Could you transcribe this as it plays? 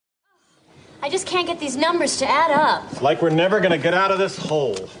I just can't get these numbers to add up. Like we're never going to get out of this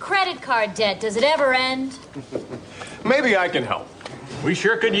hole. Credit card debt, does it ever end? Maybe I can help. We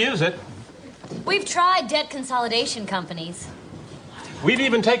sure could use it. We've tried debt consolidation companies. We've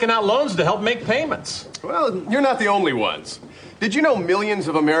even taken out loans to help make payments. Well, you're not the only ones. Did you know millions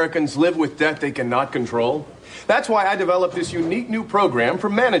of Americans live with debt they cannot control? That's why I developed this unique new program for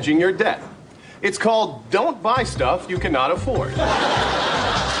managing your debt. It's called Don't Buy Stuff You Cannot Afford.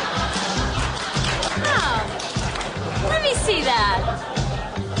 Oh, let me see that.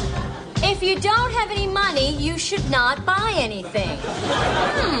 If you don't have any money, you should not buy anything.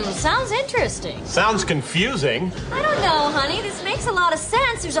 Sounds interesting. Sounds confusing. I don't know, honey. This makes a lot of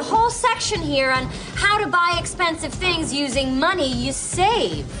sense. There's a whole section here on how to buy expensive things using money you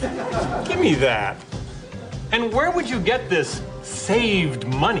save. Give me that. And where would you get this saved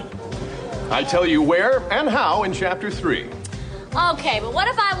money? I tell you where and how in Chapter 3. Okay, but what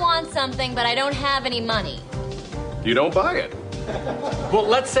if I want something but I don't have any money? You don't buy it. Well,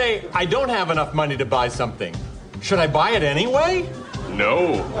 let's say I don't have enough money to buy something. Should I buy it anyway?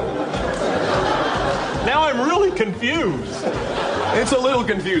 No. Now I'm really confused. It's a little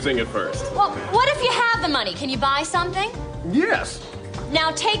confusing at first. Well, what if you have the money? Can you buy something? Yes.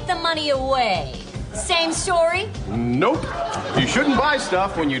 Now take the money away. Same story? Nope. You shouldn't buy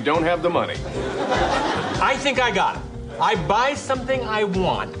stuff when you don't have the money. I think I got it. I buy something I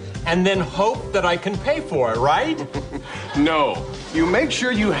want and then hope that I can pay for it, right? No. You make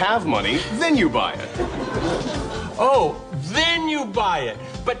sure you have money, then you buy it. Oh, then you buy it.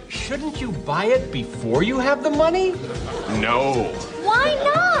 But shouldn't you buy it before you have the money? No. Why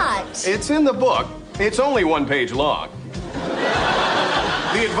not? It's in the book. It's only 1 page long.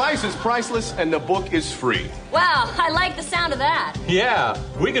 The advice is priceless and the book is free. Wow, I like the sound of that. Yeah,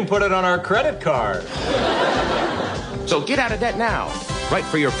 we can put it on our credit card. So get out of debt now. Write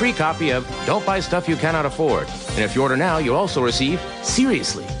for your free copy of Don't Buy Stuff You Cannot Afford. And if you order now, you'll also receive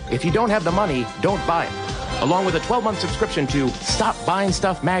Seriously, If You Don't Have the Money, Don't Buy It, along with a 12-month subscription to Stop Buying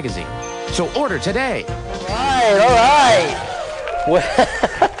Stuff magazine. So order today. All right. Well,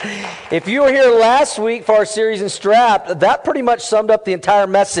 if you were here last week for our series in Strapped, that pretty much summed up the entire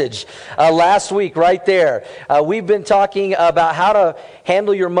message last week right there. We've been talking about how to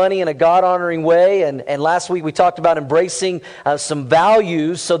handle your money in a God-honoring way, and last week we talked about embracing some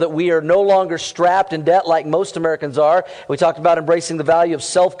values so that we are no longer strapped in debt like most Americans are. We talked about embracing the value of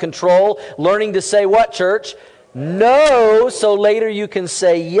self-control, learning to say what, church? No, so later you can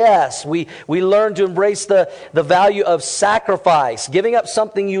say yes. We learn to embrace the value of sacrifice, giving up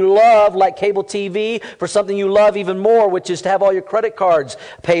something you love like cable TV for something you love even more, which is to have all your credit cards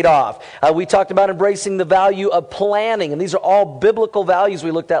paid off. We talked about embracing the value of planning, and these are all biblical values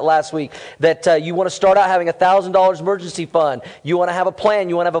we looked at last week, that you want to start out having a $1,000 emergency fund. You want to have a plan.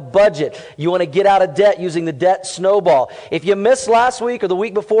 You want to have a budget. You want to get out of debt using the debt snowball. If you missed last week or the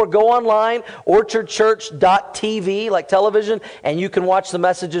week before, go online, orchardchurch.tv, like television, and you can watch the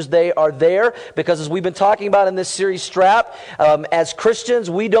messages. They are there, because as we've been talking about in this series, Strap, as Christians,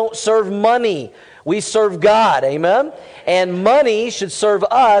 we don't serve money. We serve God, amen? And money should serve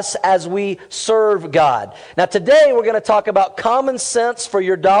us as we serve God. Now today we're going to talk about common sense for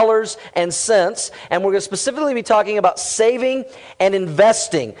your dollars and cents, and we're going to specifically be talking about saving and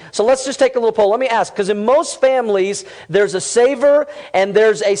investing. So let's just take a little poll. Let me ask, because in most families there's a saver and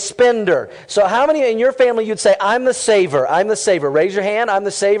there's a spender. So how many in your family you'd say, I'm the saver, I'm the saver? Raise your hand, I'm the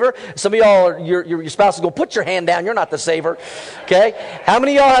saver. Some of y'all, your spouse will go, put your hand down, you're not the saver. Okay? How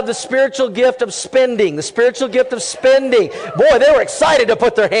many of y'all have the spiritual gift of spending? The spiritual gift of spending. Boy, they were excited to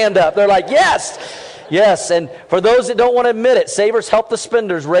put their hand up. They're like, yes. Yes, and for those that don't want to admit it, savers help the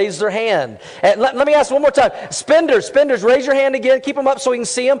spenders raise their hand. And let me ask one more time. Spenders, raise your hand again. Keep them up so we can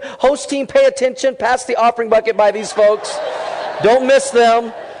see them. Host team, pay attention. Pass the offering bucket by these folks. Don't miss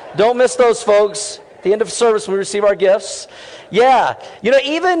them. Don't miss those folks. At the end of service, we receive our gifts. Yeah,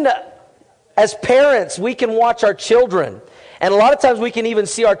 even as parents, we can watch our children. And a lot of times we can even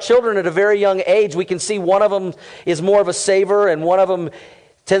see our children at a very young age. We can see one of them is more of a saver and one of them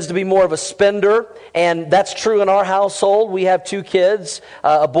tends to be more of a spender. And that's true in our household. We have 2 kids,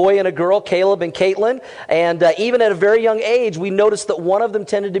 a boy and a girl, Caleb and Caitlin. And even at a very young age, we noticed that one of them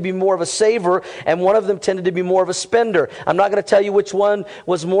tended to be more of a saver and one of them tended to be more of a spender. I'm not going to tell you which one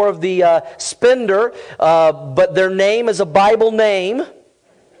was more of the spender, but their name is a Bible name.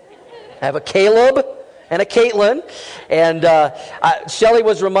 I have a Caleb and a Caitlin. And Shelly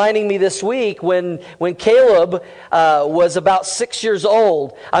was reminding me this week when Caleb was about 6 years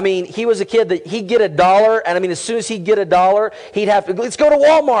old. I mean, he was a kid that he'd get $1, and I mean, as soon as he'd get $1, he'd have to, let's go to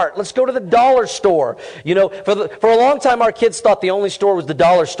Walmart, let's go to the dollar store. You know, for a long time, our kids thought the only store was the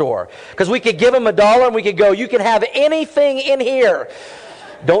dollar store, because we could give them $1 and we could go, you can have anything in here.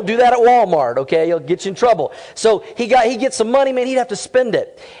 Don't do that at Walmart, okay? It'll get you in trouble. So he gets some money, man, he'd have to spend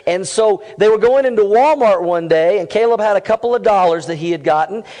it. And so they were going into Walmart one day, and Caleb had a couple of dollars that he had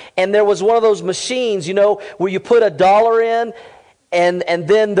gotten, and there was one of those machines, you know, where you put $1 in, and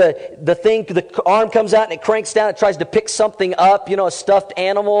then the arm comes out and it cranks down, it tries to pick something up, you know, a stuffed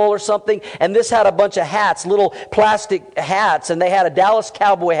animal or something. And this had a bunch of hats, little plastic hats, and they had a Dallas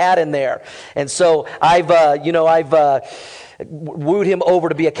Cowboy hat in there. And so I've wooed him over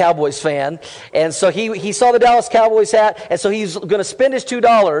to be a Cowboys fan. And so he saw the Dallas Cowboys hat, and so he's going to spend his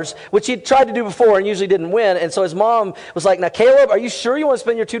 $2, which he'd tried to do before and usually didn't win. And so his mom was like, now, Caleb, are you sure you want to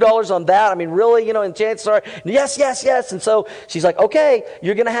spend your $2 on that? I mean, really? You know, and chances are, yes. And so she's like, okay,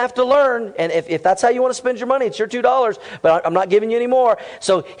 you're going to have to learn. And if that's how you want to spend your money, it's your $2, but I'm not giving you any more.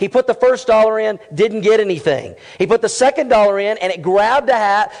 So he put the first $1 in, didn't get anything. He put the second $1 in, and it grabbed a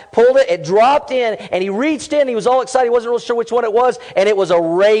hat, pulled it, it dropped in, and he reached in. He was all excited. He wasn't real sure which one it was, and it was a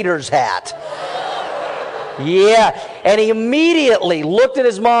Raiders hat. Yeah, and he immediately looked at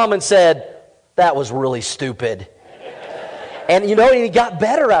his mom and said, that was really stupid. And you know, he got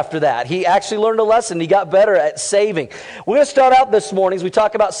better after that. He actually learned a lesson. He got better at saving. We're going to start out this morning as we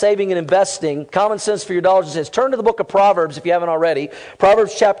talk about saving and investing. Common sense for your dollars and cents. Turn to the book of Proverbs if you haven't already.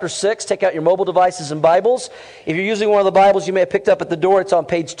 Proverbs chapter 6. Take out your mobile devices and Bibles. If you're using one of the Bibles you may have picked up at the door, it's on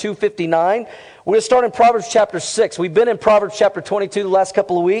page 259. We're going to start in Proverbs chapter 6. We've been in Proverbs chapter 22 the last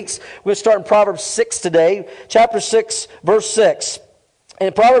couple of weeks. We're going to start in Proverbs 6 today. Chapter 6, verse 6.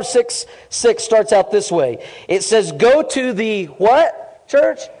 And Proverbs 6 starts out this way. It says, go to the what,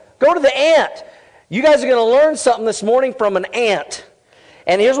 church? Go to the ant. You guys are going to learn something this morning from an ant.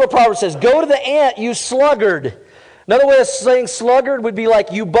 And here's what Proverbs says. Go to the ant, you sluggard. Another way of saying sluggard would be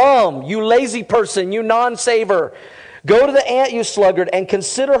like you bum, you lazy person, you non-saver. Go to the ant, you sluggard, and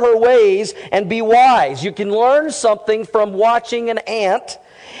consider her ways and be wise. You can learn something from watching an ant.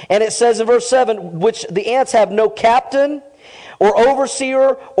 And it says in verse 7, which the ants have no captain or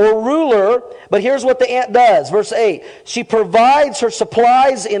overseer or ruler, but here's what the ant does. Verse 8, she provides her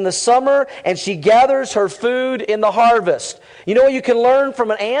supplies in the summer, and she gathers her food in the harvest. You know what you can learn from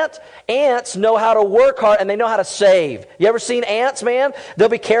an ant? Ants know how to work hard, and they know how to save. You ever seen ants, man? They'll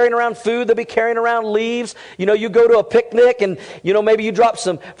be carrying around food. They'll be carrying around leaves. You know, you go to a picnic, and, you know, maybe you drop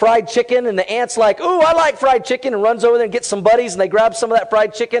some fried chicken, and the ant's like, ooh, I like fried chicken, and runs over there and gets some buddies, and they grab some of that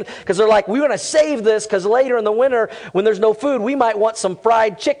fried chicken, because they're like, we want to save this, because later in the winter, when there's no food, we might want some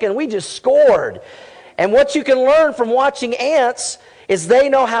fried chicken. We just scored. And what you can learn from watching ants is they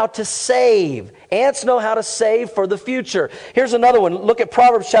know how to save. Ants know how to save for the future. Here's another one. Look at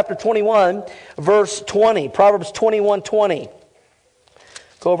Proverbs chapter 21, verse 20. Proverbs 21:20.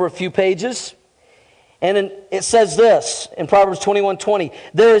 Go over a few pages. And it says this in Proverbs 21:20.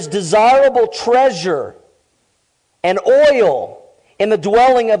 There is desirable treasure and oil in the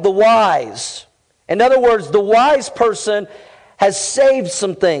dwelling of the wise. In other words, the wise person has saved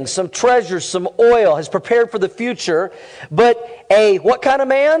some things, some treasures, some oil, has prepared for the future. But a what kind of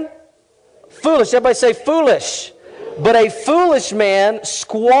man? Foolish. Everybody say foolish. But a foolish man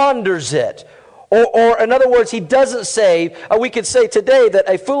squanders it. Or in other words, he doesn't save. We could say today that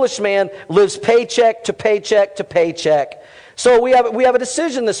a foolish man lives paycheck to paycheck to paycheck. So we have a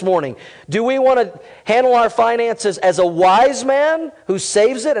decision this morning. Do we want to handle our finances as a wise man who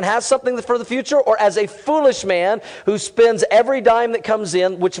saves it and has something for the future, or as a foolish man who spends every dime that comes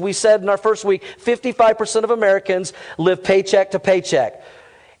in, which we said in our first week, 55% of Americans live paycheck to paycheck.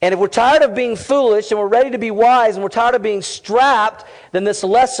 And if we're tired of being foolish and we're ready to be wise and we're tired of being strapped, then this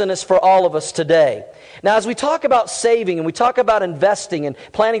lesson is for all of us today. Now, as we talk about saving and we talk about investing and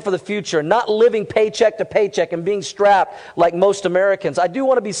planning for the future and not living paycheck to paycheck and being strapped like most Americans, I do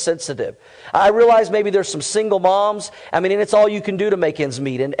want to be sensitive. I realize maybe there's some single moms. I mean, and it's all you can do to make ends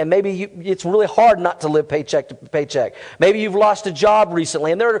meet. And maybe it's really hard not to live paycheck to paycheck. Maybe you've lost a job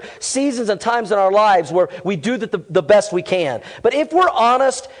recently. And there are seasons and times in our lives where we do the best we can. But if we're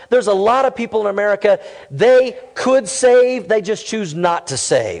honest, there's a lot of people in America, they could save, they just choose not to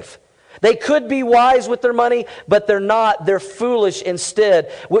save. They could be wise with their money, but they're not. They're foolish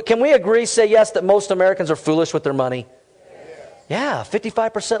instead. Can we agree, say yes, that most Americans are foolish with their money? Yeah,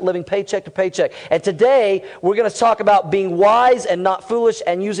 55% living paycheck to paycheck. And today, we're going to talk about being wise and not foolish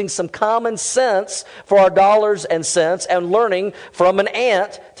and using some common sense for our dollars and cents and learning from an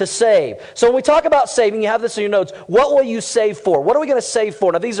ant to save. So when we talk about saving, you have this in your notes. What will you save for? What are we going to save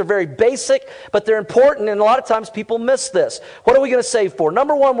for? Now, these are very basic, but they're important, and a lot of times people miss this. What are we going to save for?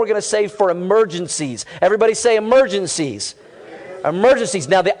 Number one, we're going to save for emergencies. Everybody say emergencies. Emergencies.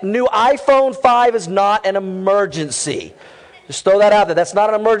 Now, the new iPhone 5 is not an emergency. Just throw that out there. That's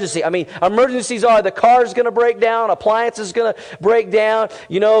not an emergency. I mean, emergencies are the car's going to break down, appliances going to break down,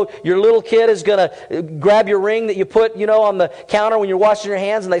 your little kid is going to grab your ring that you put, on the counter when you're washing your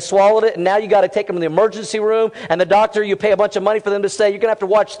hands and they swallowed it, and now you got to take them to the emergency room, and the doctor, you pay a bunch of money for them to say you're going to have to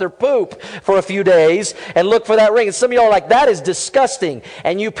watch their poop for a few days and look for that ring. And some of y'all are like, that is disgusting.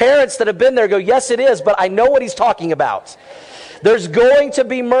 And you parents that have been there go, yes, it is, but I know what he's talking about. There's going to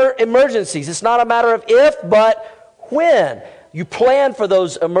be emergencies. It's not a matter of if, but when. You plan for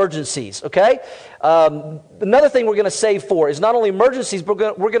those emergencies, okay? Another thing we're going to save for is not only emergencies,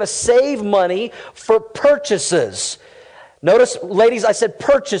 but we're going to save money for purchases. Notice, ladies, I said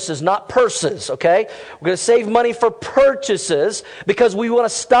purchases, not purses, okay? We're going to save money for purchases because we want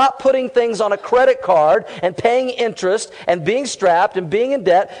to stop putting things on a credit card and paying interest and being strapped and being in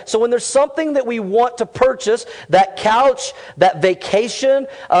debt. So when there's something that we want to purchase, that couch, that vacation,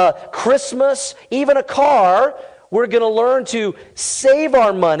 Christmas, even a car, we're going to learn to save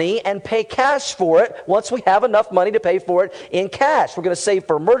our money and pay cash for it once we have enough money to pay for it in cash. We're going to save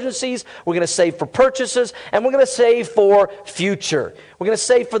for emergencies, we're going to save for purchases, and we're going to save for future. We're going to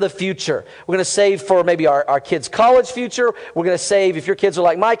save for the future. We're going to save for maybe our kids' college future. We're going to save, if your kids are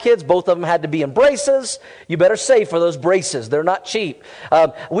like my kids, both of them had to be in braces. You better save for those braces. They're not cheap.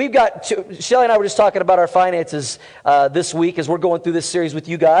 Shelly and I were just talking about our finances this week as we're going through this series with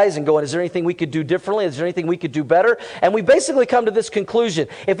you guys and going, is there anything we could do differently? Is there anything we could do better? And we basically come to this conclusion.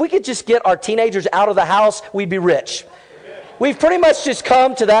 If we could just get our teenagers out of the house, we'd be rich. We've pretty much just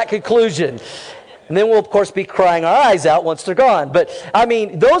come to that conclusion. And then we'll, of course, be crying our eyes out once they're gone. But, I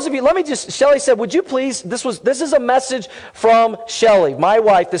mean, those of you, Shelly said, would you please, this is a message from Shelly, my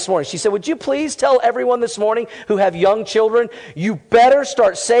wife, this morning. She said, would you please tell everyone this morning who have young children, you better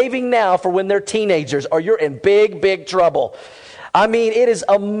start saving now for when they're teenagers or you're in big, big trouble. I mean, it is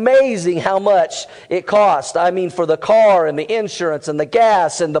amazing how much it costs. I mean, for the car and the insurance and the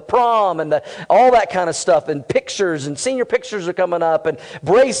gas and the prom and all that kind of stuff and pictures and senior pictures are coming up and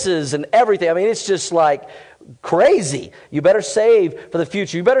braces and everything. I mean, it's just like crazy. You better save for the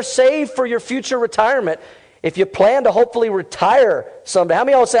future. You better save for your future retirement if you plan to hopefully retire someday. How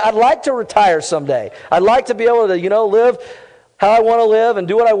many of y'all say, I'd like to retire someday? I'd like to be able to, live how I want to live and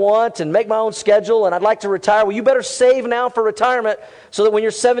do what I want and make my own schedule, and I'd like to retire. Well, you better save now for retirement so that when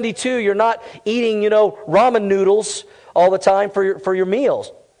you're 72, you're not eating, ramen noodles all the time for your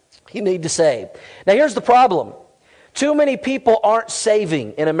meals. You need to save. Now, here's the problem. Too many people aren't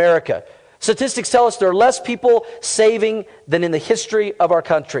saving in America. Statistics tell us there are less people saving than in the history of our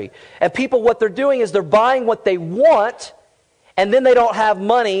country. And people, what they're doing is they're buying what they want, and then they don't have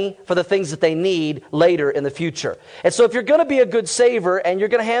money for the things that they need later in the future. And so if you're going to be a good saver and you're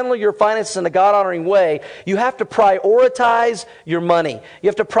going to handle your finances in a God-honoring way, you have to prioritize your money. You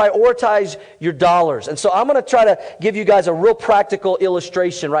have to prioritize your dollars. And so I'm going to try to give you guys a real practical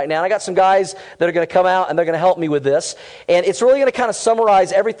illustration right now. And I got some guys that are going to come out and they're going to help me with this. And it's really going to kind of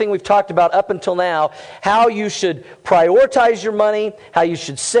summarize everything we've talked about up until now, how you should prioritize your money, how you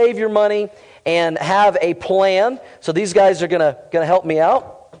should save your money, and have a plan. So these guys are gonna help me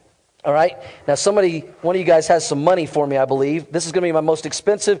out. All right. Now one of you guys has some money for me, I believe. This is gonna be my most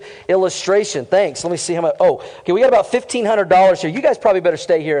expensive illustration. Thanks. Let me see how much. Oh, okay. We got about $1,500 here. You guys probably better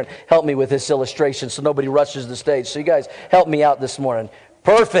stay here and help me with this illustration so nobody rushes the stage. So you guys help me out this morning.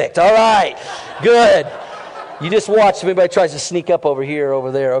 Perfect. All right. Good. You just watch if anybody tries to sneak up over here,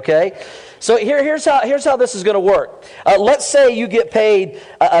 over there. Okay. So here's how this is going to work. Let's say you get paid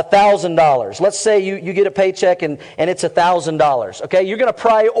 $1,000. Let's say you get a paycheck and it's $1,000. Okay, you're going to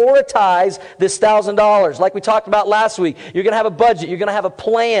prioritize this $1,000. Like we talked about last week, you're going to have a budget. You're going to have a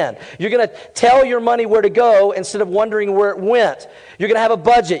plan. You're going to tell your money where to go instead of wondering where it went. You're going to have a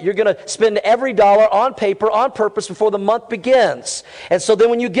budget. You're going to spend every dollar on paper on purpose before the month begins. And so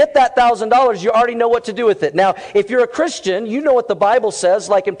then when you get that $1,000, you already know what to do with it. Now, if you're a Christian, you know what the Bible says,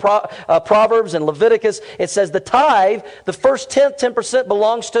 like in Proverbs and Leviticus, it says the tithe, the first 10%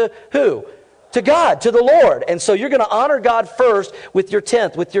 belongs to who? To God, to the Lord. And so you're going to honor God first with your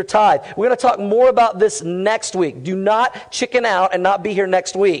tenth, with your tithe. We're going to talk more about this next week. Do not chicken out and not be here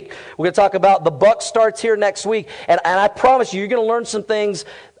next week. We're going to talk about the buck starts here next week. And I promise you're going to learn some things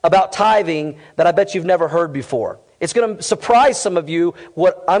about tithing that I bet you've never heard before. It's going to surprise some of you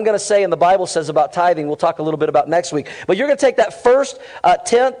what I'm going to say and the Bible says about tithing. We'll talk a little bit about next week. But you're going to take that first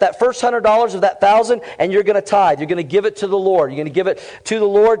tenth, that first $100 of that $1,000, and you're going to tithe. You're going to give it to the Lord. You're going to give it to the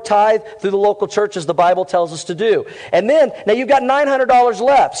Lord, tithe through the local church as the Bible tells us to do. And then, now you've got $900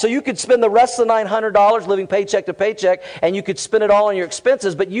 left. So you could spend the rest of the $900 living paycheck to paycheck, and you could spend it all on your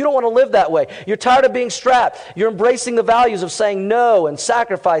expenses, but you don't want to live that way. You're tired of being strapped. You're embracing the values of saying no and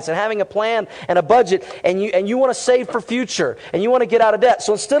sacrifice and having a plan and a budget, and you want to save for future, and you want to get out of debt.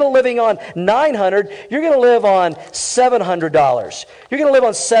 So instead of living on $900, you're going to live on $700. You're going to live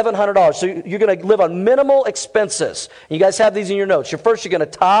on $700. So you're going to live on minimal expenses. You guys have these in your notes. You're going to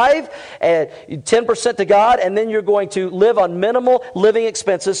tithe 10% to God, and then you're going to live on minimal living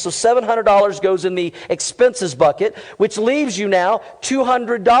expenses. So $700 goes in the expenses bucket, which leaves you now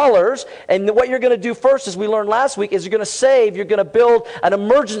 $200. And what you're going to do first, as we learned last week, is you're going to save. You're going to build an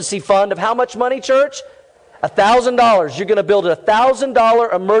emergency fund of how much money, church? $1,000. You're going to build a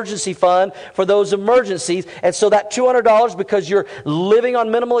 $1,000 emergency fund for those emergencies. And so that $200, because you're living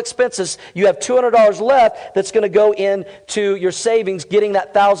on minimal expenses, you have $200 left that's going to go into your savings, getting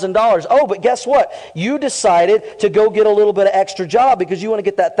that $1,000. Oh, but guess what? You decided to go get a little bit of extra job because you want to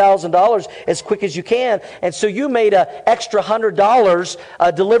get that $1,000 as quick as you can. And so you made an extra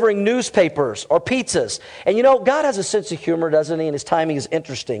 $100 delivering newspapers or pizzas. And you know, God has a sense of humor, doesn't he? And his timing is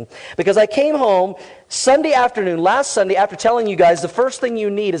interesting. Because I came home Sunday afternoon, last Sunday, after telling you guys the first thing you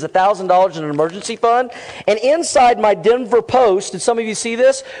need is $1,000 in an emergency fund. And inside my Denver Post, did some of you see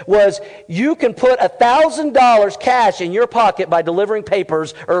this, was you can put $1,000 cash in your pocket by delivering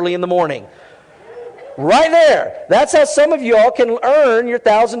papers early in the morning. Right there. That's how some of you all can earn your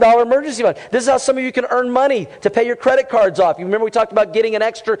 $1,000 emergency fund. This is how some of you can earn money to pay your credit cards off. You remember we talked about getting an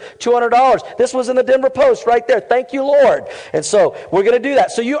extra $200. This was in the Denver Post right there. Thank you, Lord. And so we're going to do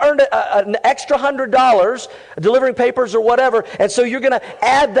that. So you earned an extra $100 delivering papers or whatever, and so you're going to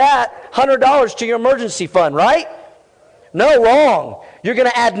add that $100 to your emergency fund, right? No, wrong. You're going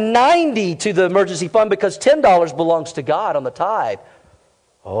to add $90 to the emergency fund because $10 belongs to God on the tithe.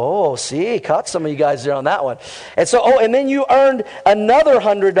 Oh, see, caught some of you guys there on that one. And so, and then you earned another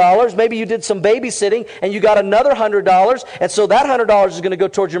 $100. Maybe you did some babysitting and you got another $100. And so that $100 is going to go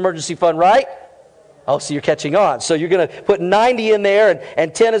towards your emergency fund, right? Oh, so you're catching on. So you're going to put 90 in there,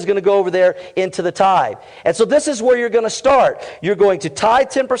 and 10 is going to go over there into the tithe. And so this is where you're going to start. You're going to tithe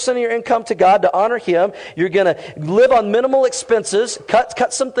 10% of your income to God to honor Him. You're going to live on minimal expenses,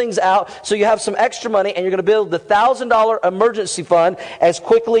 cut some things out so you have some extra money, and you're going to build the $1,000 emergency fund as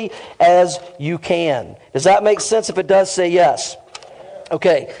quickly as you can. Does that make sense? If it does, say yes.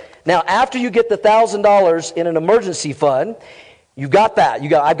 Okay. Now, after you get the $1,000 in an emergency fund, you got that.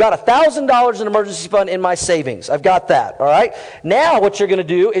 I've got $1,000 in emergency fund in my savings. I've got that. All right. Now what you're going to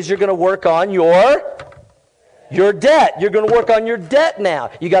do is you're going to work on your debt. You're going to work on your debt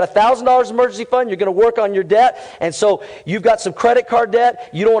now. You got $1,000 emergency fund. You're going to work on your debt. And so you've got some credit card debt.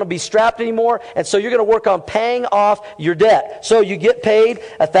 You don't want to be strapped anymore. And so you're going to work on paying off your debt. So you get paid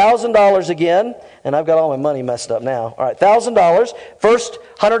 $1,000 again. And I've got all my money messed up now. All right. $1,000. First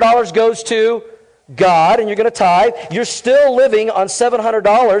 $100 goes to God, and you're going to tithe. You're still living on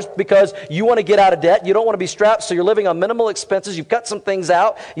 $700 because you want to get out of debt. You don't want to be strapped, so you're living on minimal expenses. You've cut some things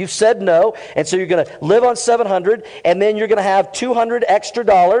out. You've said no, and so you're going to live on $700, and then you're going to have $200 extra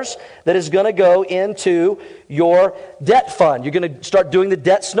dollars that is going to go into your debt fund. You're going to start doing the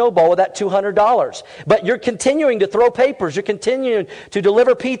debt snowball with that $200. But you're continuing to throw papers. You're continuing to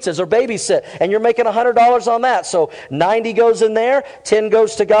deliver pizzas or babysit, and you're making $100 on that. So 90 goes in there, 10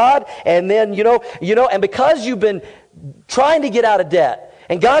 goes to God, and then, and because you've been trying to get out of debt,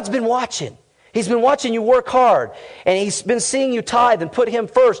 and God's been watching. He's been watching you work hard, and He's been seeing you tithe and put Him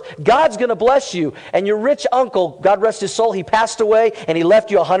first. God's going to bless you, and your rich uncle, God rest his soul, he passed away, and he left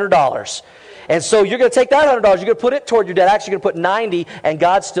you $100. And so you're going to take that $100, you're going to put it toward your debt. Actually, you're going to put 90, and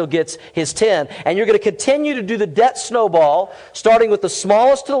God still gets His 10. And you're going to continue to do the debt snowball, starting with the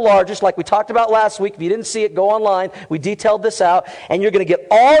smallest to the largest, like we talked about last week. If you didn't see it, go online. We detailed this out. And you're going to get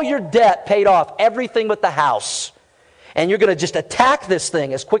all your debt paid off, everything but the house. And you're going to just attack this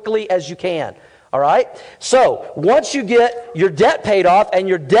thing as quickly as you can. All right? So, once you get your debt paid off and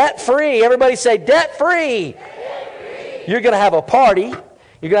you're debt-free, everybody say debt-free. Debt-free. You're going to have a party.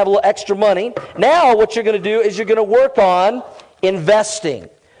 You're going to have a little extra money. Now what you're going to do is you're going to work on investing.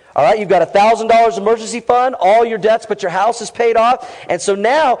 All right, you've got $1,000 emergency fund, all your debts, but your house is paid off. And so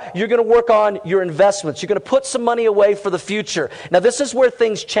now you're going to work on your investments. You're going to put some money away for the future. Now this is where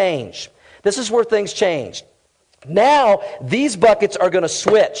things change. This is where things change. Now these buckets are going to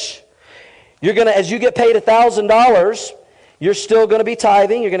switch. You're going to, as you get paid $1,000, you're still going to be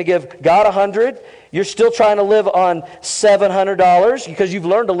tithing. You're going to give God 100. You're still trying to live on $700 because you've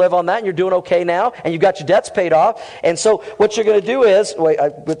learned to live on that and you're doing okay now and you've got your debts paid off. And so what you're going to do is, wait, I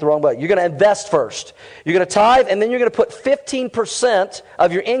put the wrong button. You're going to invest first. You're going to tithe and then you're going to put 15%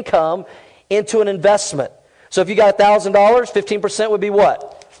 of your income into an investment. So if you got $1,000, 15% would be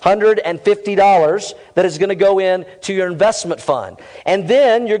what? $150 that is going to go in to your investment fund. And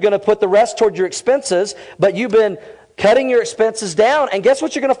then you're going to put the rest toward your expenses, but you've been cutting your expenses down, and guess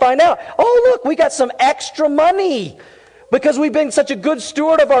what you're going to find out? Oh, look, we got some extra money. Because we've been such a good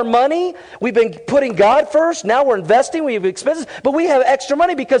steward of our money, we've been putting God first, now we're investing, we have expenses, but we have extra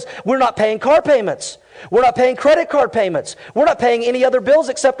money because we're not paying car payments. We're not paying credit card payments. We're not paying any other bills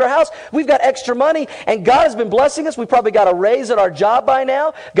except our house. We've got extra money, and God has been blessing us. We probably got a raise at our job by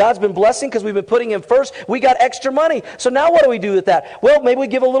now. God's been blessing because we've been putting Him first. We got extra money. So now what do we do with that? Well, maybe we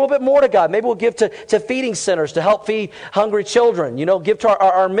give a little bit more to God. Maybe we'll give to feeding centers to help feed hungry children. You know, give to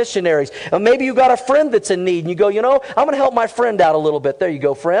our missionaries. Maybe you got a friend that's in need, and you go, you know, I'm going to help my friend out a little bit. There you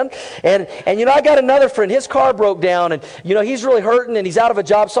go, friend. And you know, I got another friend. His car broke down, and you know, he's really hurting, and he's out of a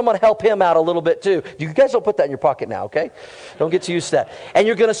job. So I'm going to help him out a little bit too. You guys don't put that in your pocket now, okay? Don't get too used to that. And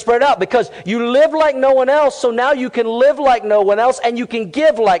you're going to spread out because you live like no one else, so now you can live like no one else, and you can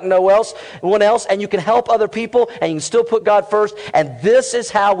give like no one else, and you can help other people, and you can still put God first, and this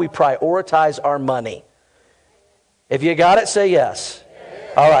is how we prioritize our money. If you got it, say yes.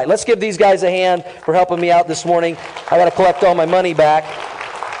 All right, let's give these guys a hand for helping me out this morning. I got to collect all my money back.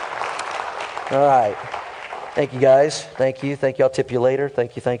 All right. Thank you, guys. Thank you. Thank you. I'll tip you later.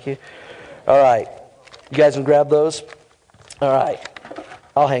 Thank you. Thank you. All right. You guys can grab those? All right.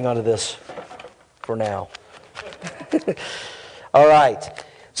 I'll hang on to this for now. All right.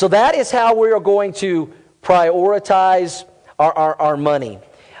 So that is how we are going to prioritize our money.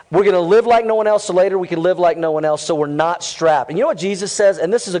 We're going to live like no one else, so later we can live like no one else, so we're not strapped. And you know what Jesus says?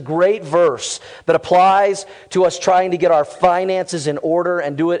 And this is a great verse that applies to us trying to get our finances in order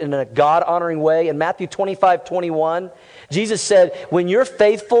and do it in a God-honoring way. In Matthew 25:21, Jesus said, when you're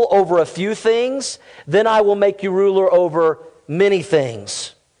faithful over a few things, then I will make you ruler over many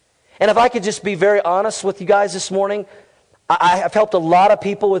things. And if I could just be very honest with you guys this morning, I've helped a lot of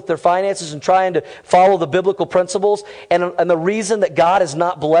people with their finances and trying to follow the biblical principles. And the reason that God is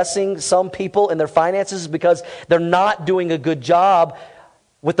not blessing some people in their finances is because they're not doing a good job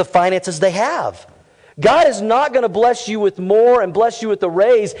with the finances they have. God is not going to bless you with more and bless you with a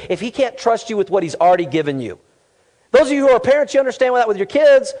raise if He can't trust you with what He's already given you. Those of you who are parents, you understand that with your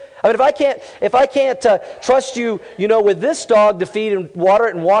kids. I mean, if I can't trust you, you know, with this dog to feed and water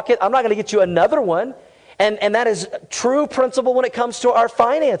it and walk it, I'm not going to get you another one. And that is true principle when it comes to our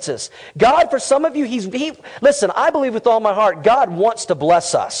finances. God, for some of you, listen, I believe with all my heart, God wants to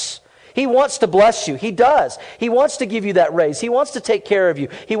bless us. He wants to bless you. He does. He wants to give you that raise. He wants to take care of you.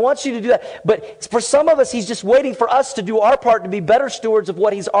 He wants you to do that. But for some of us, He's just waiting for us to do our part to be better stewards of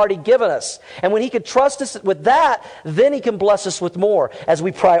what He's already given us. And when He can trust us with that, then He can bless us with more as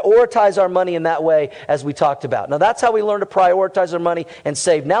we prioritize our money in that way as we talked about. Now that's how we learn to prioritize our money and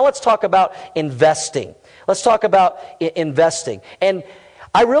save. Now let's talk about investing. Let's talk about investing. And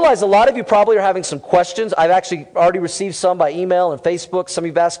I realize a lot of you probably are having some questions. I've actually already received some by email and Facebook. Some of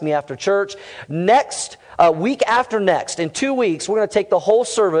you have asked me after church. Week after next, in 2 weeks, we're going to take the whole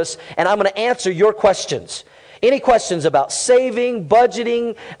service and I'm going to answer your questions. Any questions about saving,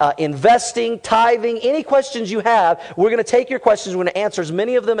 budgeting, investing, tithing, any questions you have, we're going to take your questions. We're going to answer as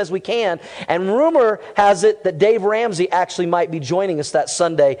many of them as we can. And rumor has it that Dave Ramsey actually might be joining us that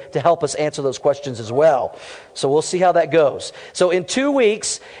Sunday to help us answer those questions as well. So we'll see how that goes. So in 2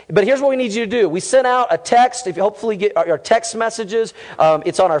 weeks, but here's what we need you to do. We sent out a text. If you hopefully get our text messages,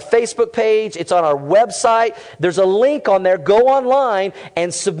 it's on our Facebook page. It's on our website. There's a link on there. Go online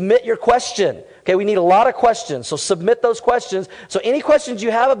and submit your question. Okay, we need a lot of questions, so submit those questions. So any questions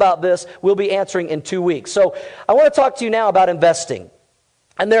you have about this, we'll be answering in 2 weeks. So I want to talk to you now about investing.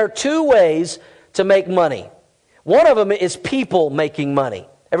 And there are two ways to make money. One of them is people making money.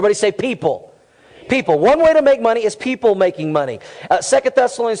 Everybody say people. People. One way to make money is people making money. 2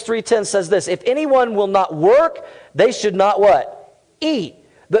 Thessalonians 3:10 says this, if anyone will not work, they should not what? Eat.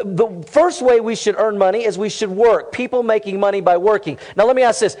 The first way we should earn money is we should work. People making money by working. Now let me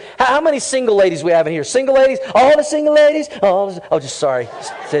ask this. How many single ladies we have in here? Single ladies? All the single ladies? Sorry.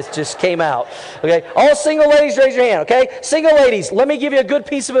 It just came out. Okay. All single ladies, raise your hand. Okay. Single ladies, let me give you a good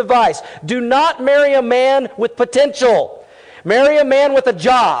piece of advice. Do not marry a man with potential. Marry a man with a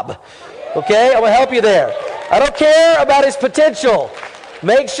job. Okay. I'm going to help you there. I don't care about his potential.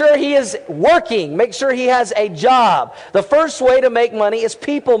 Make sure he is working. Make sure he has a job. The first way to make money is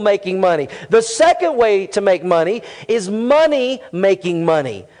people making money. The second way to make money is money making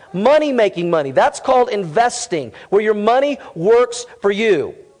money. Money making money. That's called investing, where your money works for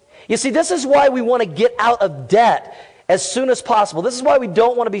you. You see, this is why we want to get out of debt as soon as possible. This is why we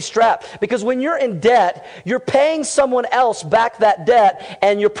don't want to be strapped. Because when you're in debt, you're paying someone else back that debt,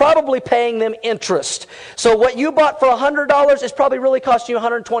 and you're probably paying them interest. So what you bought for $100 is probably really costing you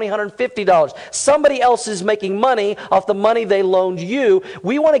 $120, $150. Somebody else is making money off the money they loaned you.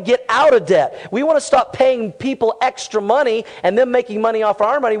 We want to get out of debt. We want to stop paying people extra money and them making money off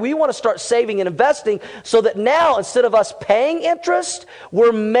our money. We want to start saving and investing so that now, instead of us paying interest,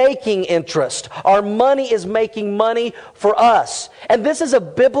 we're making interest. Our money is making money for us. And this is a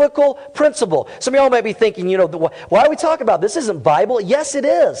biblical principle. Some of y'all might be thinking, why are we talking about this? Isn't Bible? Yes, it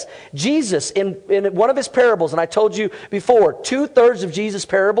is. Jesus, in one of his parables, and I told you before, 2/3 of Jesus'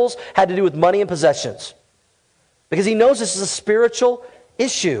 parables had to do with money and possessions. Because he knows this is a spiritual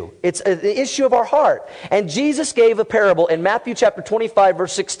issue. It's an issue of our heart. And Jesus gave a parable in Matthew chapter 25,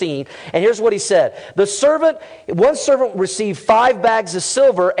 verse 16. And here's what he said. One servant received 5 bags of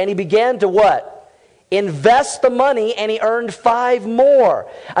silver, and he began to what? Invest the money, and he earned 5 more.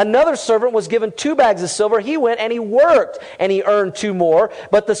 Another servant was given 2 bags of silver. He went and he worked, and he earned 2 more.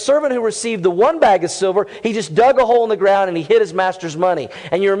 But the servant who received the 1 bag of silver, he just dug a hole in the ground and he hid his master's money.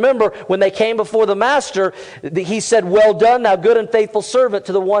 And you remember when they came before the master, he said, "Well done, thou good and faithful servant,"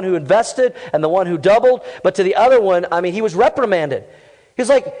 to the one who invested and the one who doubled. But to the other one, he was reprimanded. He's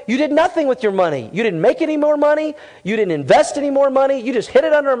like, you did nothing with your money. You didn't make any more money. You didn't invest any more money. You just hid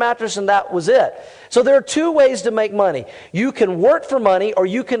it under a mattress and that was it. So there are 2 ways to make money. You can work for money, or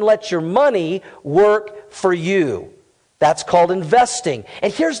you can let your money work for you. That's called investing.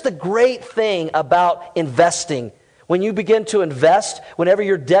 And here's the great thing about investing. When you begin to invest, whenever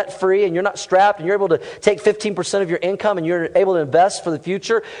you're debt-free and you're not strapped and you're able to take 15% of your income and you're able to invest for the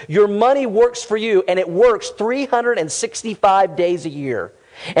future, your money works for you, and it works 365 days a year.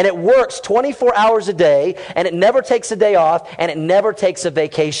 And it works 24 hours a day, and it never takes a day off, and it never takes a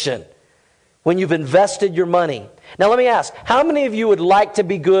vacation when you've invested your money. Now let me ask, how many of you would like to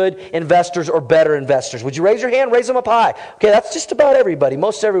be good investors or better investors? Would you raise your hand? Raise them up high. Okay, that's just about everybody,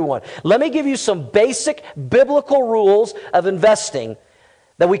 most everyone. Let me give you some basic biblical rules of investing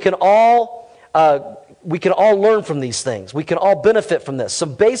that we can all learn from these things. We can all benefit from this.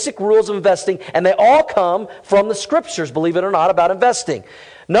 Some basic rules of investing, and they all come from the scriptures, believe it or not, about investing.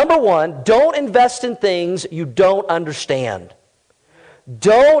 Number 1, don't invest in things you don't understand.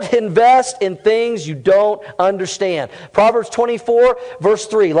 Don't invest in things you don't understand. Proverbs 24, verse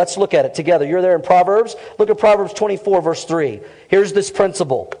 3. Let's look at it together. You're there in Proverbs. Look at Proverbs 24, verse 3. Here's this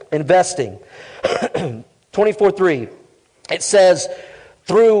principle, investing. 24:3. It says,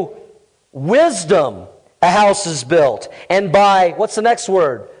 through wisdom a house is built, and by, what's the next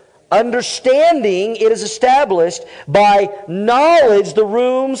word? Understanding it is established. By knowledge the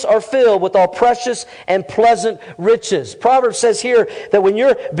rooms are filled with all precious and pleasant riches. Proverbs says here that when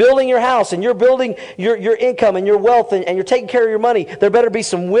you're building your house and you're building your income and your wealth and you're taking care of your money, there better be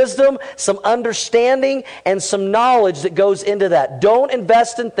some wisdom, some understanding, and some knowledge that goes into that. Don't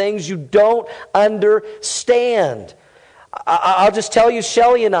invest in things you don't understand. I'll just tell you,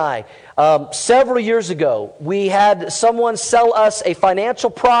 Shelly and I, several years ago, we had someone sell us a financial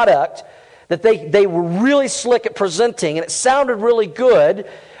product that they were really slick at presenting, and it sounded really good.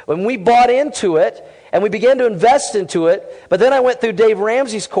 When we bought into it, and we began to invest into it, but then I went through Dave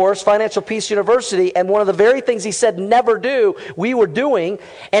Ramsey's course, Financial Peace University, and one of the very things he said never do, we were doing,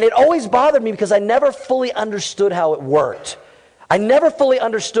 and it always bothered me because I never fully understood how it worked. I never fully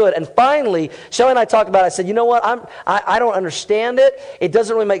understood. And finally, Shelly and I talked about it. I said, you know what? I don't understand it. It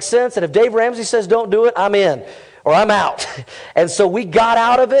doesn't really make sense. And if Dave Ramsey says don't do it, I'm in or I'm out. And so we got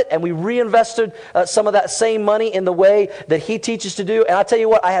out of it and we reinvested some of that same money in the way that he teaches to do. And I'll tell you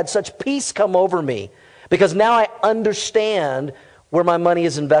what, I had such peace come over me because now I understand where my money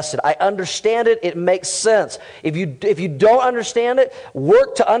is invested. I understand it. It makes sense. If you don't understand it,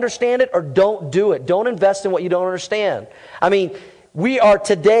 work to understand it or don't do it. Don't invest in what you don't understand. I mean, we are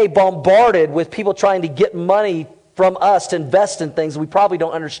today bombarded with people trying to get money from us to invest in things we probably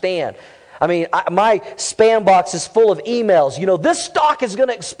don't understand. I mean, my spam box is full of emails. This stock is going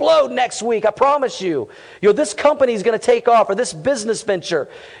to explode next week. I promise you. This company is going to take off, or this business venture.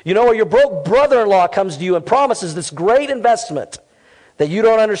 Or your broke brother-in-law comes to you and promises this great investment that you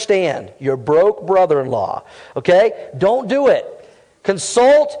don't understand. Your broke brother-in-law. Okay? Don't do it.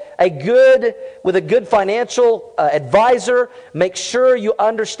 Consult with a good financial advisor. Make sure you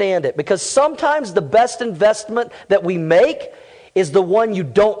understand it. Because sometimes the best investment that we make is the one you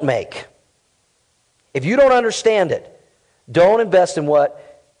don't make. If you don't understand it, don't invest in what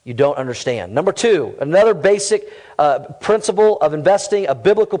you don't understand. Number 2, another basic principle of investing, a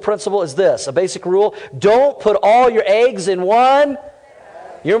biblical principle is this, a basic rule: don't put all your eggs in one.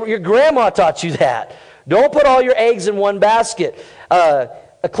 Your grandma taught you that. Don't put all your eggs in one basket.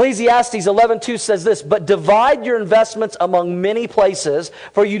 Ecclesiastes 11:2 says this, but divide your investments among many places,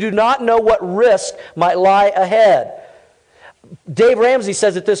 for you do not know what risk might lie ahead. Dave Ramsey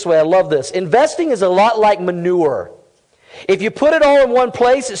says it this way, I love this. Investing is a lot like manure. If you put it all in one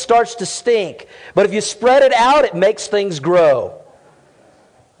place, it starts to stink. But if you spread it out, it makes things grow.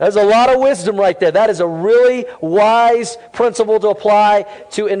 There's a lot of wisdom right there. That is a really wise principle to apply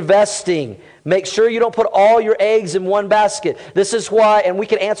to investing. Make sure you don't put all your eggs in one basket. This is why, and we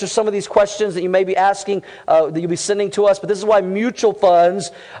can answer some of these questions that you may be asking, that you'll be sending to us, but this is why mutual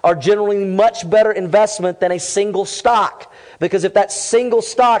funds are generally much better investment than a single stock. Because if that single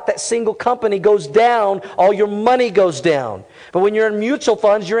stock, that single company goes down, all your money goes down. But when you're in mutual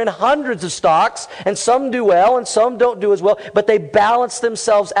funds, you're in hundreds of stocks, and some do well and some don't do as well, but they balance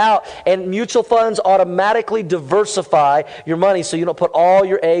themselves out. And mutual funds automatically diversify your money so you don't put all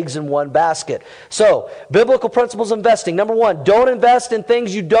your eggs in one basket. So, biblical principles of investing. Number 1, don't invest in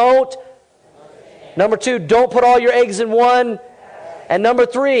things you don't. Number 2, don't put all your eggs in one. And number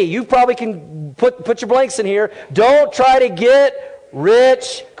 3, you probably can put your blanks in here. Don't try to get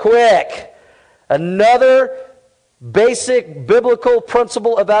rich quick. Another basic biblical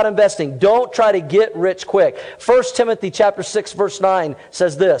principle about investing. Don't try to get rich quick. 1 Timothy chapter 6 verse 9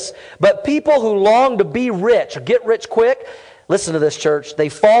 says this, but people who long to be rich or get rich quick, listen to this, church, they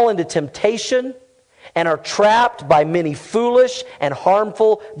fall into temptation and are trapped by many foolish and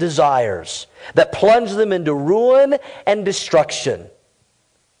harmful desires that plunge them into ruin and destruction.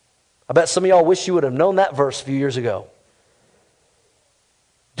 I bet some of y'all wish you would have known that verse a few years ago.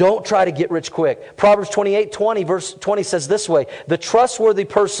 Don't try to get rich quick. Proverbs 28:20, verse 20 says this way, the trustworthy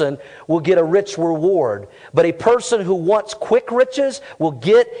person will get a rich reward, but a person who wants quick riches will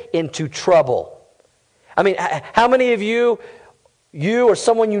get into trouble. I mean, how many of you or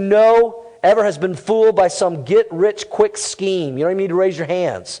someone you know ever has been fooled by some get rich quick scheme? You don't even need to raise your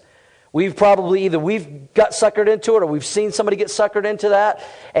hands. We've got suckered into it, or we've seen somebody get suckered into that.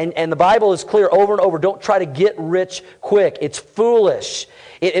 And the Bible is clear over and over. Don't try to get rich quick. It's foolish.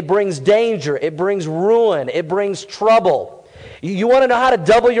 It brings danger. It brings ruin. It brings trouble. You want to know how to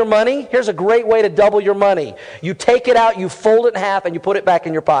double your money? Here's a great way to double your money. You take it out, you fold it in half, and you put it back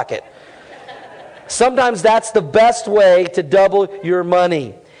in your pocket. Sometimes that's the best way to double your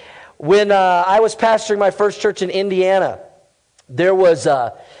money. When I was pastoring my first church in Indiana, there was...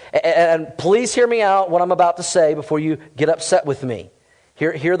 And please hear me out what I'm about to say before you get upset with me.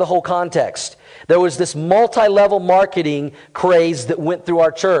 Hear the whole context. There was this multi-level marketing craze that went through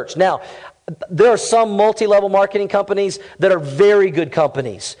our church. Now, there are some multi-level marketing companies that are very good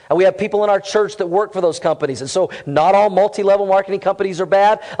companies. And we have people in our church that work for those companies. And so not all multi-level marketing companies are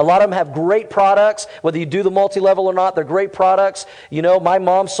bad. A lot of them have great products. Whether you do the multi-level or not, they're great products. You know, my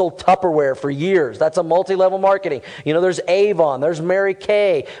mom sold Tupperware for years. That's a multi-level marketing. You know, there's Avon. There's Mary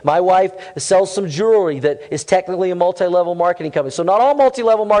Kay. My wife sells some jewelry that is technically a multi-level marketing company. So not all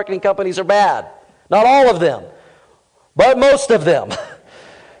multi-level marketing companies are bad. Not all of them. But most of them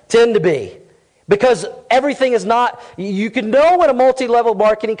tend to be. Because everything is not, you can know when a multi-level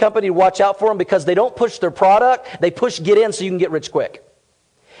marketing company to watch out for them because they don't push their product, they push get in so you can get rich quick.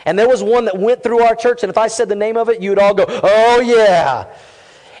 And there was one that went through our church, and if I said the name of it, you'd all go, oh yeah.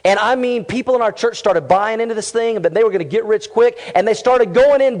 And I mean, people in our church started buying into this thing, but they were going to get rich quick, and they started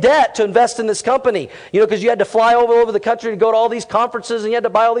going in debt to invest in this company. You know, because you had to fly all over the country to go to all these conferences, and you had to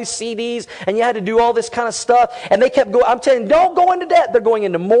buy all these CDs, and you had to do all this kind of stuff. And they kept going, I'm telling you, don't go into debt. They're going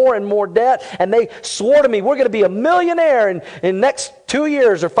into more and more debt. And they swore to me, we're going to be a millionaire in the next 2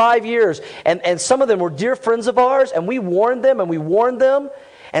 years or 5 years. And some of them were dear friends of ours, and we warned them,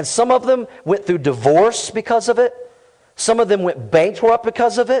 and some of them went through divorce because of it. Some of them went bankrupt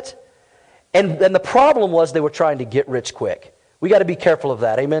because of it. And the problem was they were trying to get rich quick. We got to be careful of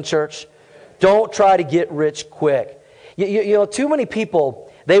that. Amen, church? Don't try to get rich quick. You know, too many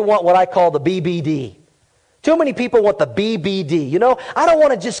people, they want what I call the BBD. Too many people want the BBD. You know, I don't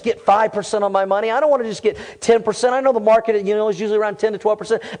want to just get 5% on my money. I don't want to just get 10%. I know the market, you know, is usually around 10 to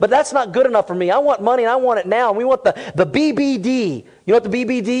 12%, but that's not good enough for me. I want money and I want it now. And we want the BBD. You know what the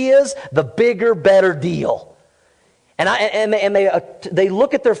BBD is? The bigger, better deal. And they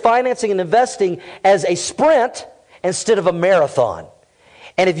look at their financing and investing as a sprint instead of a marathon.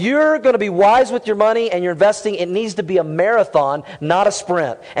 And if you're going to be wise with your money and you're investing, it needs to be a marathon, not a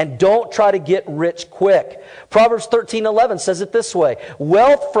sprint. And don't try to get rich quick. Proverbs 13:11 says it this way: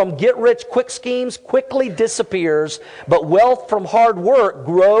 wealth from get-rich-quick schemes quickly disappears, but wealth from hard work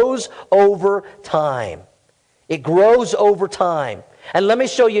grows over time. It grows over time. And let me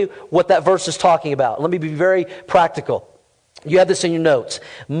show you what that verse is talking about. Let me be very practical. You have this in your notes.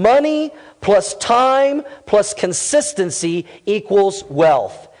 Money plus time plus consistency equals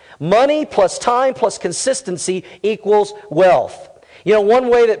wealth. Money plus time plus consistency equals wealth. You know, one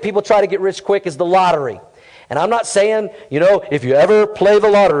way that people try to get rich quick is the lottery. And I'm not saying, if you ever play the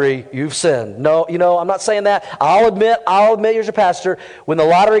lottery, you've sinned. No, I'm not saying that. I'll admit as a pastor, when the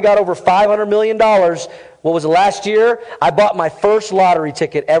lottery got over $500 million, what was it, last year? I bought my first lottery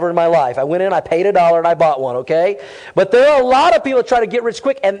ticket ever in my life. I went in, I paid $1, and I bought one, okay? But there are a lot of people that try to get rich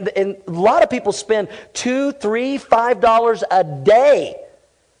quick, and a lot of people spend $2, $3, $5 a day.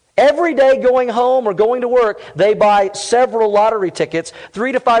 Every day going home or going to work, they buy several lottery tickets,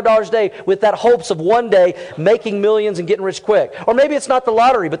 $3 to $5 a day, with that hopes of one day making millions and getting rich quick. Or maybe it's not the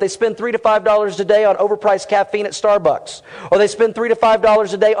lottery, but they spend $3 to $5 a day on overpriced caffeine at Starbucks. Or they spend $3 to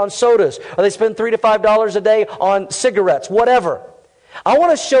 $5 a day on sodas. Or they spend $3 to $5 a day on cigarettes, whatever. I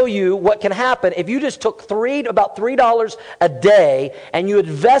want to show you what can happen if you just took about $3 a day and you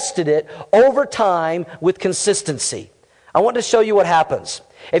invested it over time with consistency. I want to show you what happens.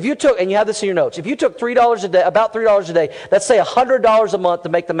 If you took, and you have this in your notes, if you took $3 a day, about $3 a day, let's say $100 a month to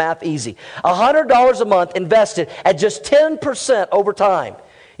make the math easy. $100 a month invested at just 10% over time.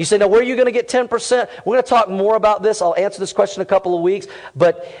 You say, now where are you going to get 10%? We're going to talk more about this. I'll answer this question in a couple of weeks.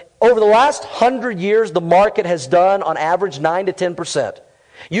 But over the last 100 years, the market has done on average 9 to 10%.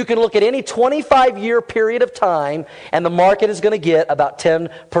 You can look at any 25-year period of time, and the market is going to get about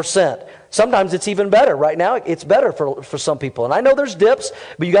 10%. Sometimes it's even better. Right now, it's better for some people. And I know there's dips,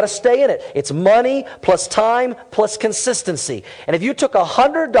 but you got to stay in it. It's money plus time plus consistency. And if you took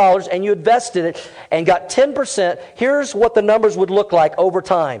 $100 and you invested it and got 10%, here's what the numbers would look like over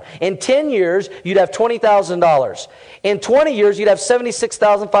time. In 10 years, you'd have $20,000. In 20 years, you'd have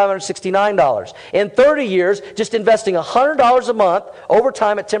 $76,569. In 30 years, just investing $100 a month over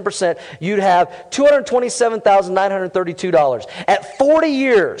time at 10%, you'd have $227,932. At 40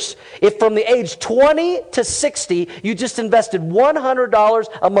 years, if from the age 20 to 60, you just invested $100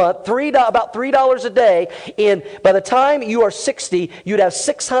 a month, about $3 a day, by the time you are 60, you'd have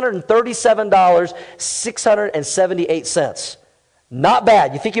 $637.678. Not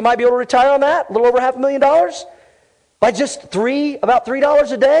bad. You think you might be able to retire on that? A little over $500,000? By just about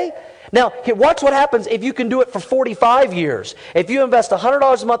 $3 a day? Now, watch what happens if you can do it for 45 years. If you invest $100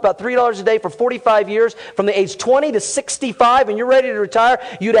 a month, about $3 a day for 45 years, from the age 20 to 65, and you're ready to retire,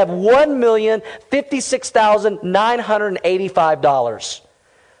 you'd have $1,056,985.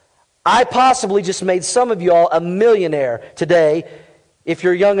 I possibly just made some of y'all a millionaire today if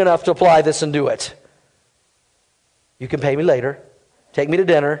you're young enough to apply this and do it. You can pay me later. Take me to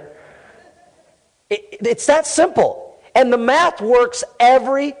dinner. It's that simple. And the math works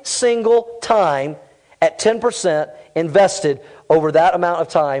every single time at 10% invested over that amount of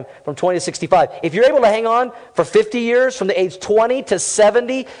time from 20 to 65. If you're able to hang on for 50 years from the age 20 to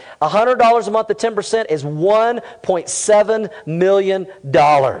 70, $100 a month at 10% is $1.7 million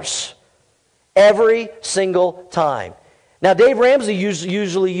every single time. Now, Dave Ramsey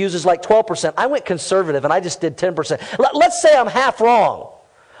usually uses like 12%. I went conservative and I just did 10%. Let's say I'm half wrong.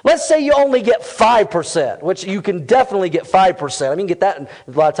 Let's say you only get 5%, which you can definitely get 5%. I mean, you can get that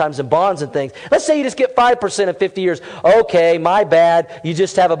a lot of times in bonds and things. Let's say you just get 5% in 50 years. Okay, my bad. You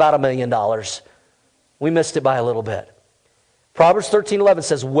just have about $1 million. We missed it by a little bit. Proverbs 13:11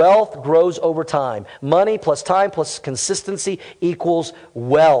 says, wealth grows over time. Money plus time plus consistency equals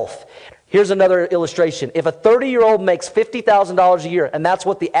wealth. Here's another illustration. If a 30-year-old makes $50,000 a year, and that's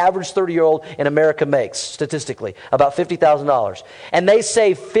what the average 30-year-old in America makes, statistically, about $50,000, and they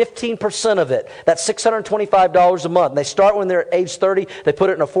save 15% of it, that's $625 a month, and they start when they're age 30, they put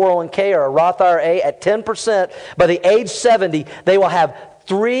it in a 401k or a Roth IRA at 10%, by the age 70, they will have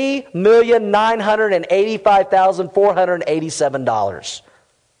 $3,985,487.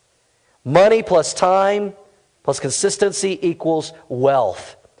 Money plus time plus consistency equals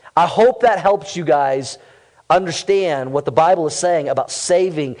wealth. I hope that helps you guys understand what the Bible is saying about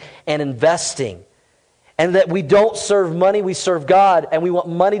saving and investing. And that we don't serve money, we serve God, and we want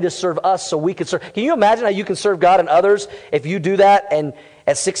money to serve us so we can serve. Can you imagine how you can serve God and others if you do that and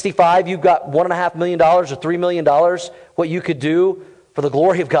at 65 you've got $1.5 million or $3 million, what you could do for the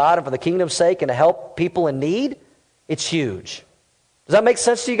glory of God and for the kingdom's sake and to help people in need? It's huge. Does that make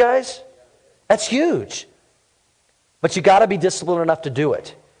sense to you guys? That's huge. But you got to be disciplined enough to do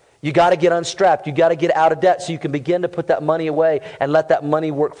it. You got to get unstrapped. You got to get out of debt so you can begin to put that money away and let that money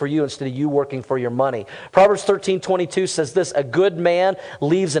work for you instead of you working for your money. Proverbs 13:22 says this, a good man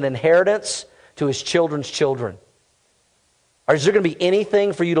leaves an inheritance to his children's children. Is there going to be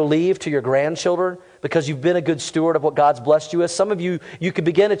anything for you to leave to your grandchildren because you've been a good steward of what God's blessed you with? Some of you could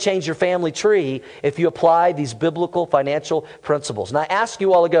begin to change your family tree if you apply these biblical financial principles. And I asked you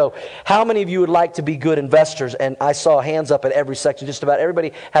a while ago, how many of you would like to be good investors? And I saw hands up at every section. Just about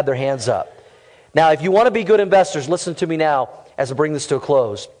everybody had their hands up. Now, if you want to be good investors, listen to me now as I bring this to a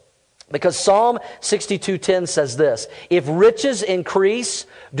close. Because Psalm 62:10 says this, if riches increase,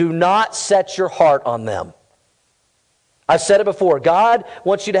 do not set your heart on them. I've said it before. God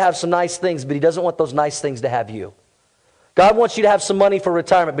wants you to have some nice things, but He doesn't want those nice things to have you. God wants you to have some money for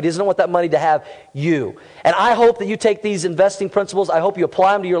retirement, but He doesn't want that money to have you. And I hope that you take these investing principles. I hope you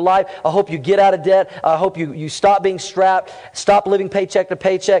apply them to your life. I hope you get out of debt. I hope you stop being strapped, stop living paycheck to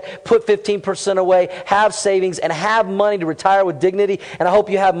paycheck, put 15% away, have savings, and have money to retire with dignity. And I hope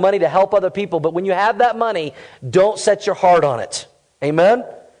you have money to help other people. But when you have that money, don't set your heart on it. Amen?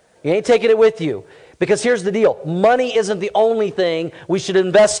 You ain't taking it with you. Because here's the deal. Money isn't the only thing we should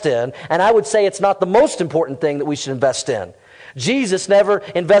invest in. And I would say it's not the most important thing that we should invest in. Jesus never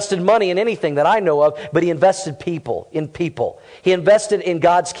invested money in anything that I know of, but He invested in people. He invested in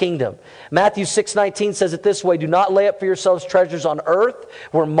God's kingdom. Matthew 6:19 says it this way, do not lay up for yourselves treasures on earth,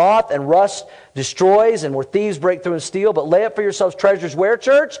 where moth and rust destroys and where thieves break through and steal, but lay up for yourselves treasures where,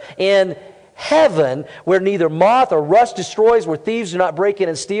 church? In heaven, where neither moth or rust destroys, where thieves do not break in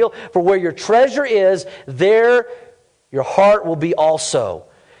and steal. For where your treasure is, there your heart will be also.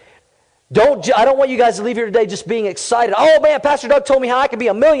 I don't want you guys to leave here today just being excited. Oh man, Pastor Doug told me how I could be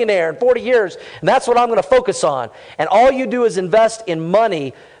a millionaire in 40 years, and that's what I'm going to focus on. And all you do is invest in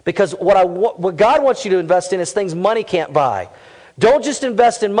money, because what God wants you to invest in is things money can't buy. Don't just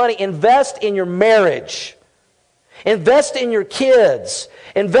invest in money, invest in your marriage. Invest in your kids.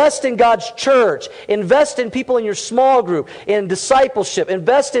 Invest in God's church. Invest in people in your small group, in discipleship.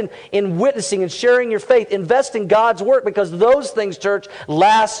 Invest in witnessing and sharing your faith. Invest in God's work, because those things, church,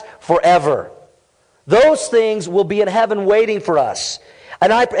 last forever. Those things will be in heaven waiting for us.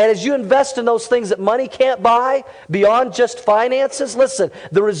 And as you invest in those things that money can't buy, beyond just finances, listen,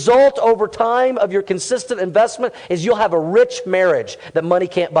 the result over time of your consistent investment is you'll have a rich marriage that money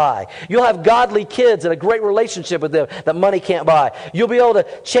can't buy. You'll have godly kids and a great relationship with them that money can't buy. You'll be able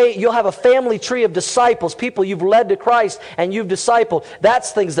to you'll have a family tree of disciples, people you've led to Christ and you've discipled. That's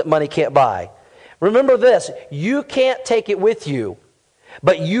things that money can't buy. Remember this, you can't take it with you,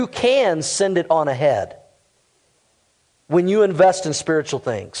 but you can send it on ahead. When you invest in spiritual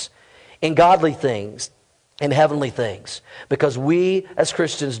things, in godly things, in heavenly things. Because we as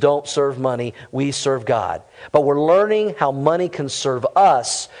Christians don't serve money, we serve God. But we're learning how money can serve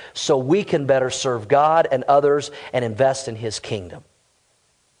us so we can better serve God and others and invest in His kingdom.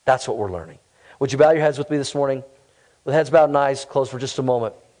 That's what we're learning. Would you bow your heads with me this morning? With heads bowed and eyes closed for just a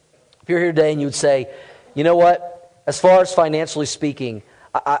moment. If you're here today and you would say, you know what, as far as financially speaking,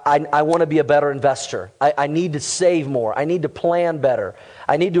 I want to be a better investor. I need to save more. I need to plan better.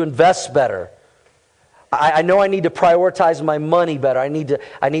 I need to invest better. I know I need to prioritize my money better. I need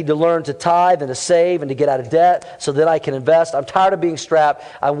to learn to tithe and to save and to get out of debt so that I can invest. I'm tired of being strapped.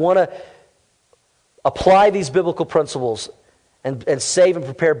 I want to apply these biblical principles and save and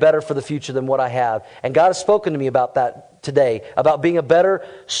prepare better for the future than what I have. And God has spoken to me about that today, about being a better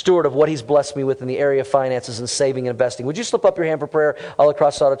steward of what He's blessed me with in the area of finances and saving and investing. Would you slip up your hand for prayer all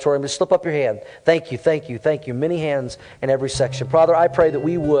across the auditorium? Just slip up your hand. Thank you, thank you, thank you. Many hands in every section. Father, I pray that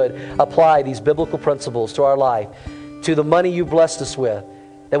we would apply these biblical principles to our life, to the money You've blessed us with,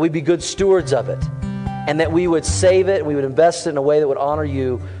 that we be good stewards of it, and that we would save it and we would invest it in a way that would honor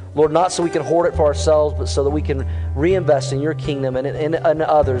You, Lord, not so we can hoard it for ourselves, but so that we can reinvest in Your kingdom and in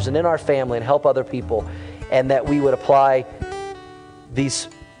others and in our family and help other people, and that we would apply these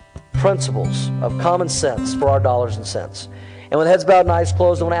principles of common sense for our dollars and cents. And with heads bowed and eyes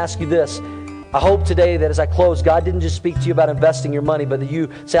closed, I want to ask you this. I hope today that as I close, God didn't just speak to you about investing your money, but that you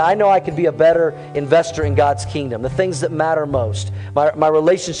say, I know I could be a better investor in God's kingdom, the things that matter most, my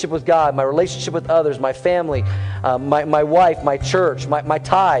relationship with God, my relationship with others, my family, my wife, my church, my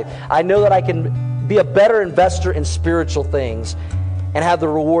tithe. I know that I can be a better investor in spiritual things and have the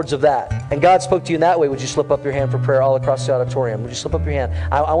rewards of that. And God spoke to you in that way. Would you slip up your hand for prayer all across the auditorium? Would you slip up your hand?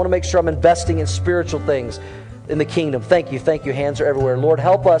 I want to make sure I'm investing in spiritual things in the kingdom. Thank you, thank you. Hands are everywhere. Lord,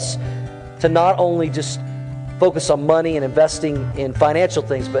 help us to not only just focus on money and investing in financial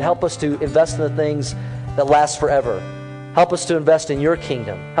things, but help us to invest in the things that last forever. Help us to invest in your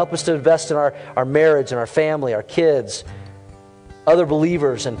kingdom. Help us to invest in our marriage and our family, our kids, other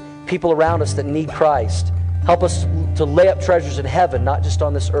believers and people around us that need Christ. Help us to lay up treasures in heaven, not just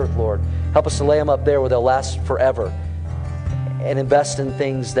on this earth, Lord. Help us to lay them up there where they'll last forever and invest in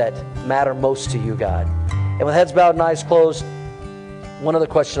things that matter most to you, God. And with heads bowed and eyes closed, one other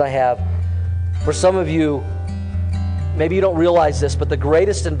question I have. For some of you, maybe you don't realize this, but the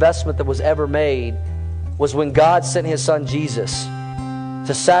greatest investment that was ever made was when God sent His Son Jesus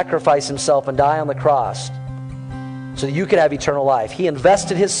to sacrifice Himself and die on the cross so that you could have eternal life. He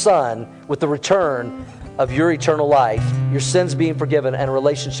invested His Son with the return of your eternal life, your sins being forgiven, and a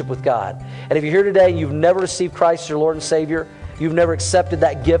relationship with God. And if you're here today and you've never received Christ as your Lord and Savior, you've never accepted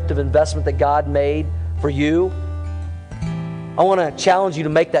that gift of investment that God made for you, I want to challenge you to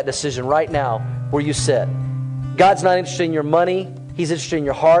make that decision right now where you sit. God's not interested in your money. He's interested in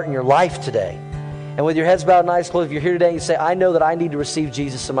your heart and your life today. And with your heads bowed and eyes closed, if you're here today and you say, I know that I need to receive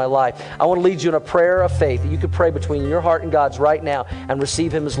Jesus in my life, I want to lead you in a prayer of faith that you could pray between your heart and God's right now and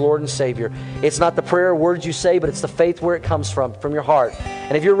receive Him as Lord and Savior. It's not the prayer words you say, but it's the faith where it comes from your heart.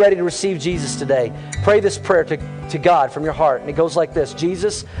 And if you're ready to receive Jesus today, pray this prayer to God from your heart. And it goes like this: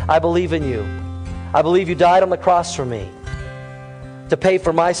 Jesus, I believe in you. I believe you died on the cross for me to pay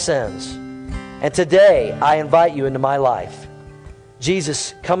for my sins. And today, I invite you into my life.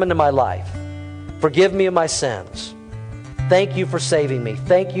 Jesus, come into my life. Forgive me of my sins. Thank you for saving me.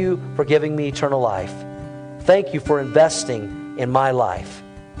 Thank you for giving me eternal life. Thank you for investing in my life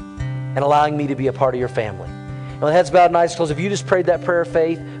and allowing me to be a part of your family. And with heads bowed and eyes closed, if you just prayed that prayer of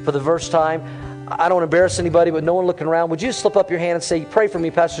faith for the first time, I don't embarrass anybody, but no one looking around, would you just slip up your hand and say, pray for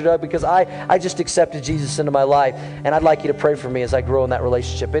me, Pastor Doug, because I just accepted Jesus into my life, and I'd like you to pray for me as I grow in that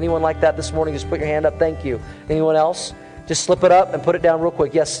relationship. Anyone like that this morning? Just put your hand up. Thank you. Anyone else? Just slip it up and put it down real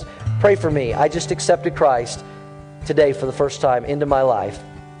quick. Yes, pray for me. I just accepted Christ today for the first time into my life.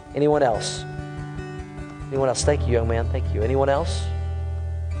 Anyone else? Anyone else? Thank you, young man. Thank you. Anyone else?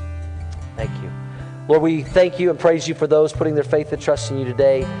 Thank you. Lord, we thank you and praise you for those putting their faith and trust in you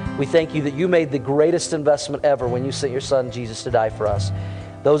today. We thank you that you made the greatest investment ever when you sent your Son, Jesus, to die for us.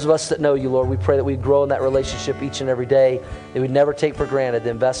 Those of us that know you, Lord, we pray that we grow in that relationship each and every day, that we never take for granted the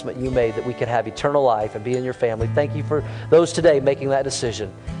investment you made, that we can have eternal life and be in your family. Thank you for those today making that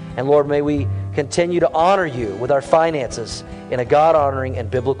decision. And Lord, may we continue to honor you with our finances in a God-honoring and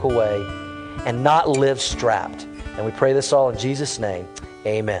biblical way and not live strapped. And we pray this all in Jesus' name.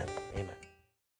 Amen.